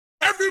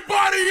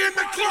Everybody in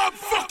the club,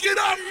 fuck it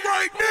up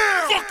right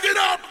now. Fuck it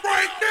up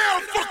right now.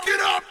 Fuck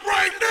it up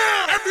right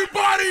now.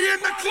 Everybody in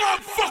the club,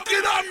 fuck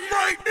it up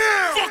right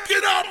now. Fuck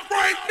it up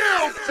right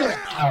now.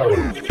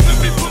 Let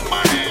me put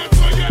my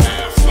hands on your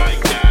ass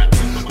like that.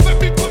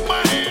 Let me put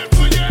my hands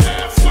on your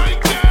ass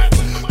like that.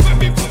 Let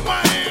me put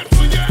my hands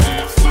on your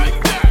ass like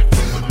that.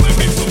 Let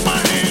me put my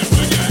hands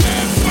on your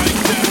ass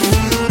like that.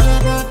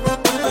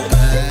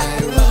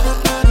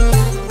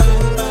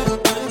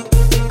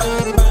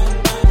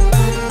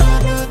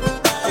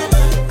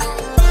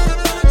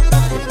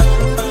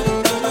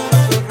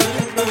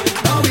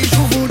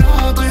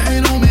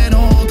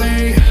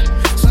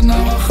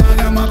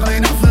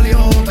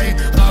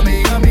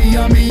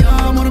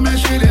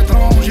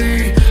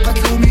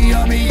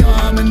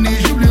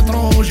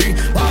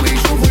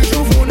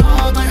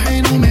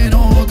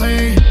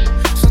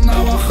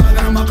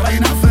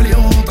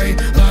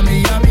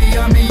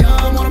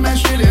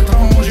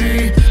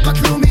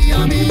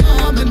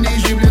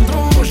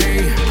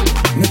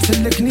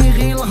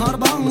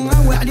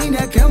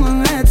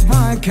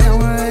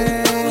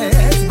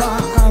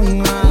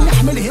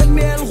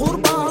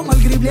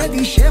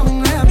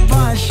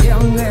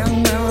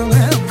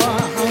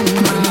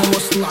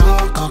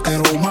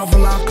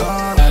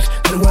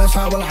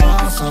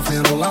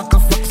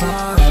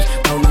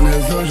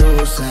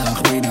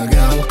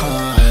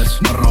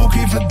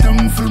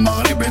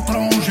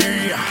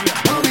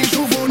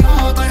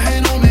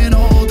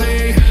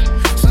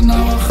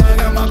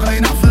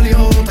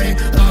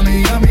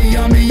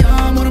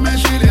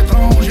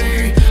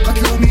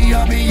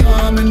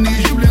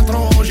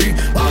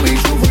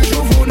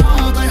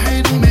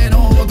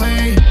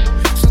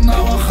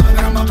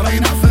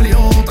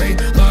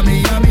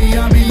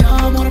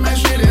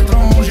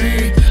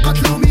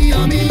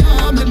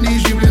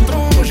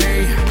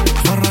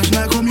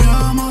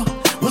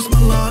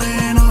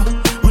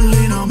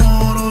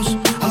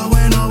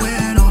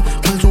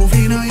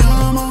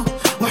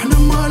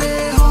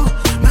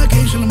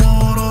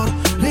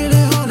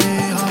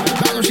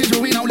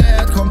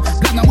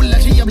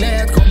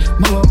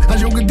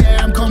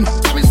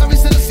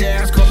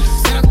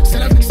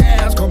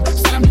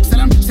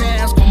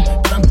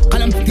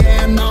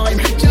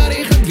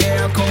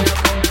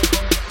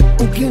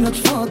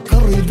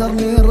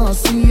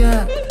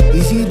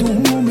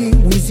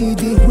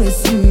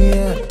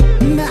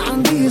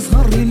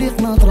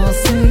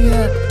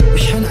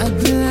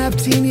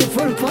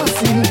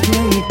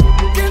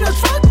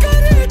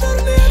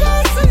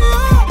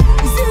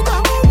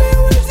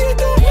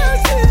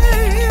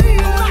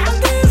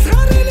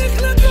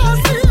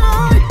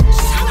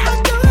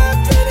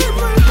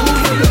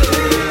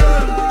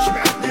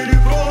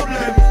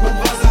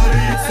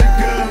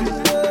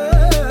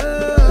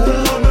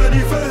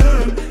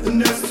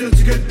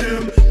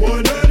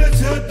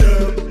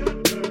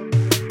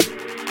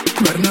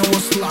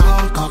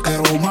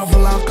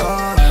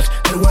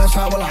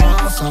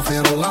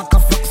 العصافير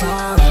والعقف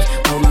قصارات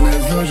قولنا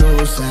الزوج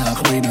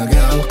والساق خوينا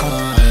كاع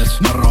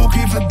القائس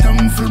مروكي في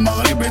الدم في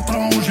المغرب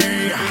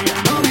إترونجي